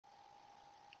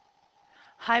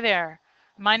Hi there.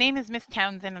 My name is Miss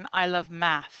Townsend and I love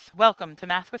math. Welcome to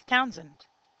Math with Townsend.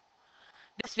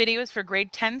 This video is for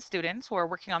grade 10 students who are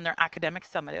working on their academic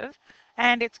summative,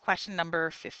 and it's question number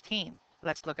 15.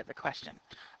 Let's look at the question.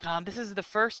 This is the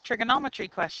first trigonometry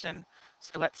question,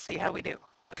 so let's see how we do.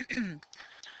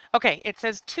 Okay, it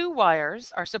says two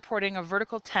wires are supporting a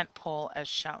vertical tent pole as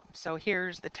shown. So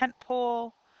here's the tent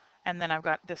pole, and then I've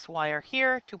got this wire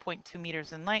here, 2.2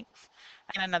 meters in length,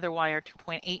 and another wire,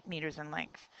 2.8 meters in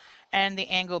length. And the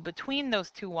angle between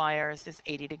those two wires is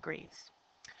 80 degrees.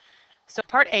 So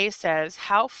part A says,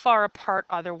 how far apart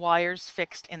are the wires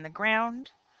fixed in the ground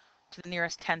to the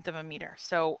nearest tenth of a meter?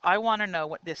 So I want to know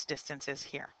what this distance is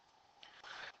here.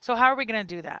 So how are we going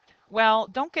to do that? Well,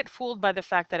 don't get fooled by the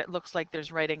fact that it looks like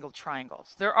there's right-angled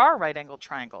triangles. There are right-angled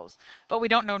triangles, but we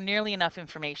don't know nearly enough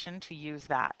information to use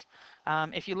that.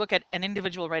 If you look at an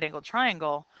individual right-angled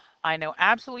triangle, I know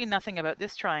absolutely nothing about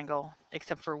this triangle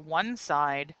except for one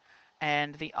side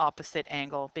and the opposite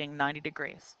angle being 90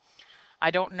 degrees.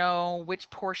 I don't know which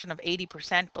portion of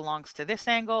 80% belongs to this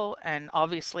angle, and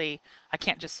obviously I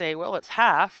can't just say, well, it's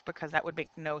half, because that would make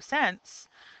no sense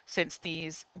since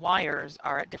these wires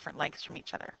are at different lengths from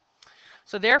each other.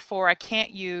 So therefore, I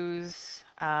can't use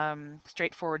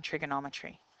straightforward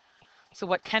trigonometry. So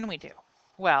what can we do?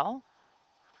 Well,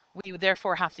 we would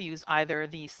therefore have to use either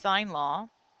the sine law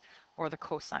or the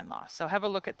cosine law. So have a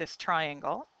look at this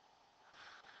triangle.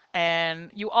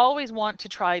 And you always want to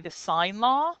try the sine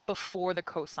law before the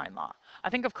cosine law. I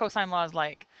think of cosine law as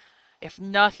like, if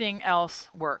nothing else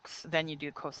works, then you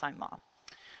do cosine law.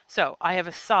 So I have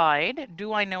a side.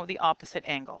 Do I know the opposite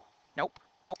angle? Nope.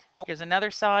 Here's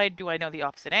another side. Do I know the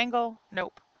opposite angle?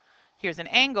 Nope. Here's an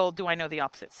angle. Do I know the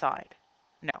opposite side?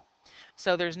 No.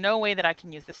 So there's no way that I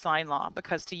can use the sine law,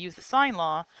 because to use the sine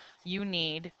law, you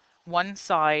need one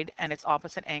side and its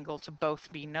opposite angle to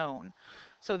both be known.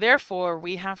 So therefore,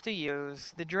 we have to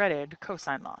use the dreaded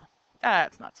cosine law.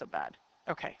 That's not so bad.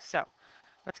 Okay, so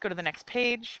let's go to the next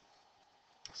page.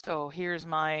 So here's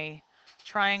my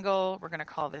triangle. We're going to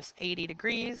call this 80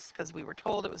 degrees because we were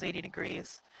told it was 80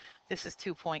 degrees. This is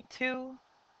 2.2.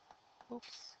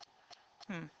 Oops.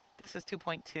 This is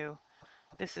 2.2.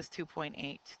 This is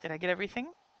 2.8. Did I get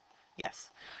everything?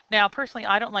 Yes. Now, personally,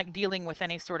 I don't like dealing with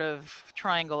any sort of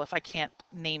triangle if I can't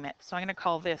name it. So I'm going to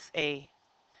call this A,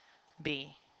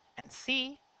 B, and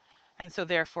C. And so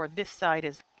therefore, this side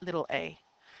is little a,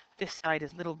 this side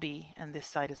is little b, and this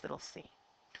side is little c.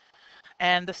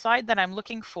 And the side that I'm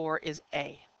looking for is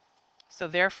A. So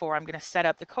therefore, I'm going to set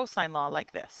up the cosine law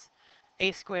like this.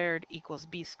 A squared equals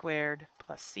b squared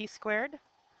plus c squared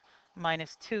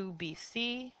minus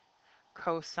 2bc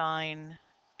cosine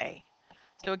A.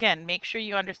 So again, make sure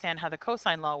you understand how the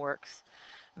cosine law works.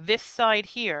 This side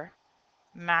here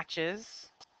matches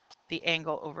the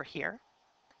angle over here.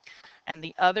 And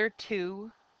the other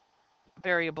two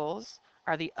variables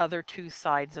are the other two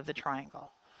sides of the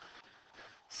triangle.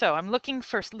 So I'm looking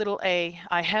for little a.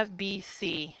 I have B,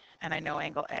 C, and I know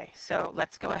angle A. So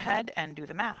let's go ahead and do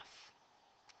the math.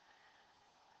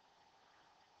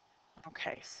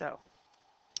 Okay, so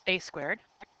A squared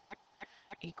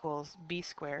equals B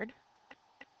squared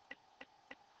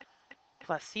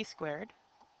plus C squared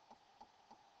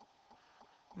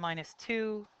minus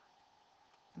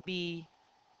 2BC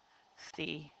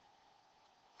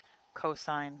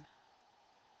cosine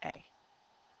A.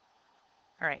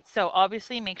 All right, so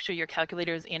obviously make sure your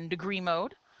calculator is in degree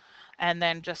mode and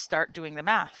then just start doing the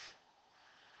math.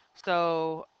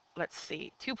 So let's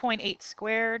see, 2.8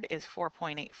 squared is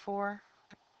 4.84.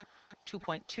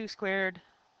 2.2 squared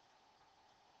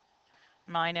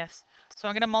minus, so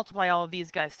I'm going to multiply all of these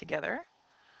guys together.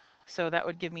 So that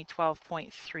would give me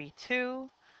 12.32,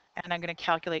 and I'm going to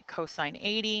calculate cosine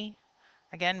 80.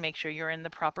 Again, make sure you're in the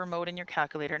proper mode in your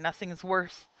calculator. Nothing's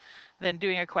worse than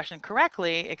doing a question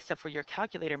correctly, except for your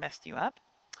calculator messed you up.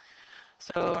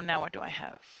 So now what do I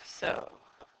have? So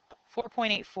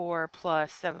 4.84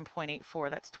 plus 7.84,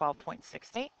 that's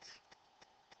 12.68.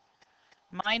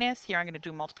 Minus, here I'm going to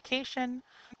do multiplication.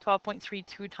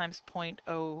 12.32 times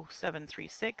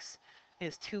 0.0736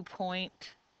 is 2.14.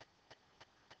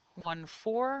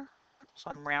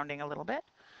 So I'm rounding a little bit.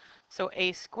 So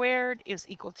a squared is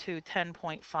equal to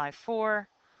 10.54.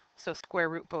 So square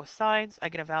root both sides. I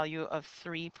get a value of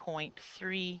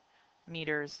 3.3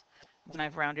 meters when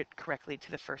I've rounded correctly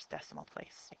to the first decimal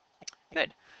place.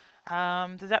 Good.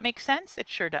 Does that make sense? It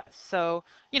sure does. So,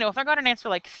 if I got an answer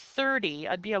like 30,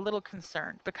 I'd be a little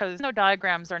concerned because even though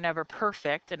diagrams are never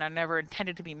perfect and are never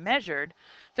intended to be measured,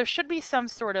 there should be some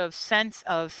sort of sense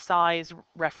of size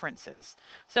references.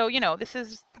 So, this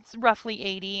is roughly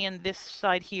 80 and this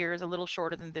side here is a little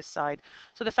shorter than this side.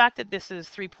 So the fact that this is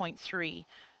 3.3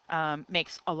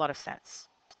 makes a lot of sense.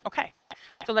 Okay,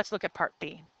 so let's look at part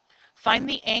B. Find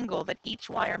the angle that each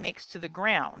wire makes to the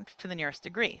ground to the nearest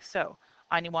degree. So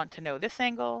I want to know this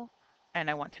angle, and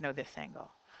I want to know this angle.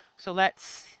 So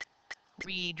let's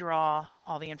redraw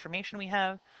all the information we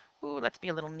have. Ooh, let's be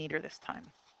a little neater this time.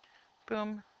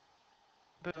 Boom,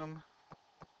 boom,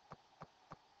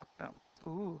 boom.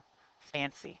 Ooh,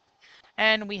 fancy.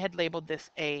 And we had labeled this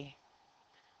A,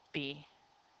 B,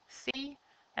 C,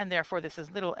 and therefore this is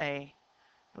little a,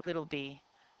 little b,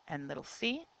 and little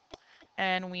c.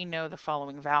 And we know the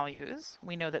following values.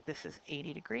 We know that this is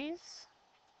 80 degrees.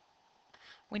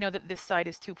 We know that this side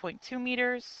is 2.2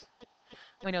 meters.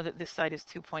 We know that this side is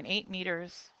 2.8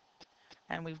 meters.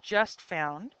 And we've just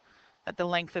found that the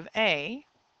length of A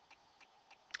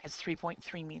is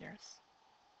 3.3 meters.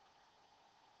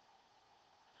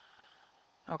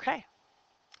 Okay,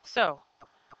 so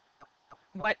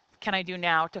what can I do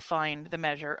now to find the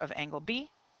measure of angle B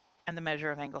and the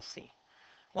measure of angle C?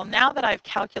 Well, now that I've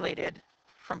calculated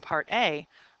from part A,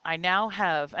 I now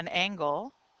have an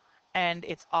angle and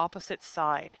its opposite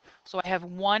side. So I have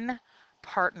one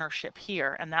partnership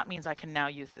here, and that means I can now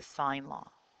use the sine law.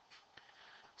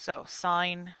 So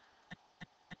sine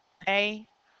A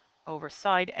over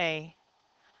side A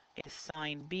is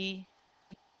sine B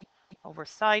over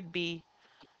side B,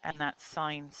 and that's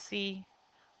sine C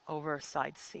over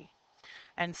side C.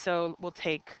 And so we'll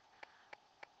take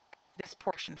this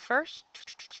portion first,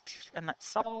 and let's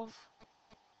solve.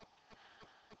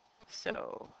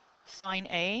 So sine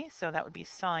A, so that would be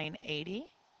sine 80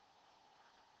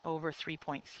 over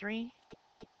 3.3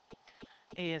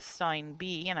 is sine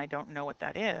B, and I don't know what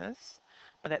that is,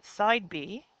 but that side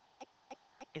B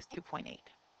is 2.8.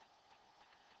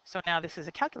 So now this is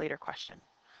a calculator question.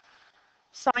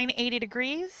 Sine 80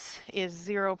 degrees is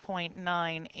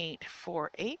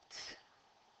 0.9848.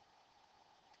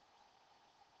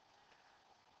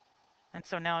 And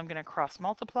so now I'm going to cross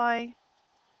multiply.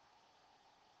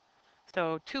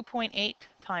 So 2.8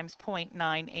 times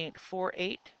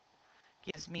 0.9848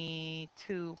 gives me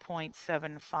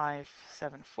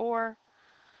 2.7574.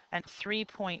 And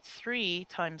 3.3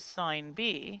 times sine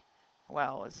B,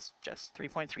 well, is just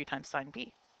 3.3 times sine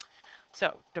B.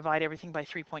 So divide everything by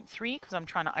 3.3 because I'm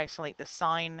trying to isolate the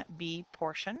sine B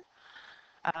portion.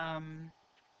 That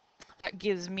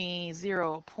gives me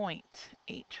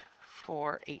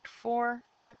 0.8484.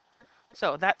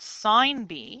 So that's sine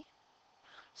B.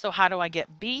 So how do I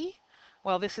get B?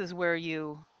 Well, this is where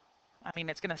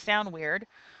it's going to sound weird.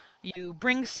 You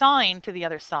bring sine to the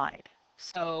other side.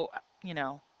 So,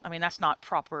 that's not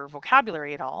proper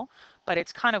vocabulary at all, but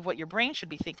it's kind of what your brain should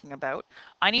be thinking about.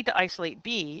 I need to isolate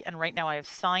B, and right now I have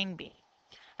sine B.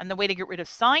 And the way to get rid of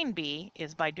sine B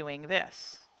is by doing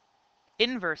this.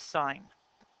 Inverse sine.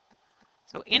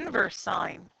 So inverse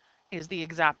sine is the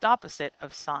exact opposite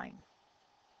of sine.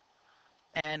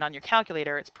 And on your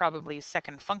calculator, it's probably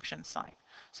second function sine.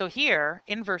 So here,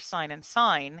 inverse sine and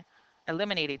sine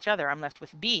eliminate each other. I'm left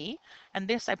with B, and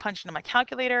this I punch into my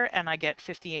calculator, and I get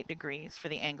 58 degrees for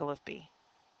the angle of B.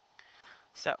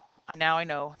 So now I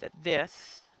know that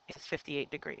this is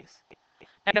 58 degrees.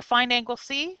 Now to find angle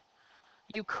C,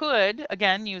 you could,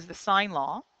 again, use the sine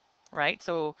law, right?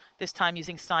 So this time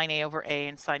using sine A over A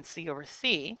and sine C over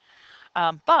C.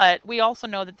 But we also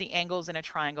know that the angles in a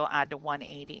triangle add to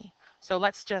 180. So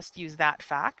let's just use that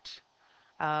fact.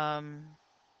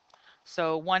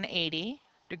 So 180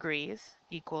 degrees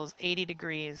equals 80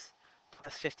 degrees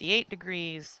plus 58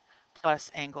 degrees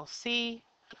plus angle C.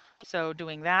 So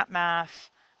doing that math,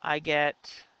 I get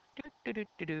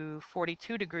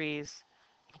 42 degrees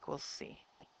equals C.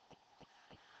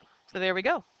 So there we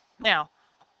go. Now,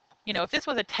 if this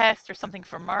was a test or something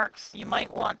for marks, you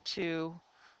might want to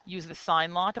use the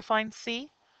sine law to find C,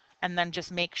 and then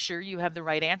just make sure you have the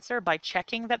right answer by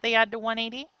checking that they add to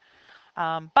 180.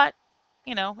 But,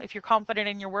 if you're confident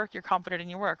in your work, you're confident in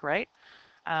your work, right?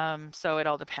 So it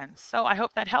all depends. So I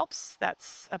hope that helps.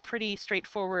 That's a pretty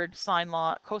straightforward sine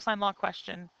law, cosine law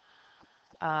question.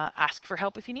 Ask for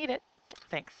help if you need it.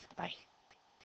 Thanks. Bye.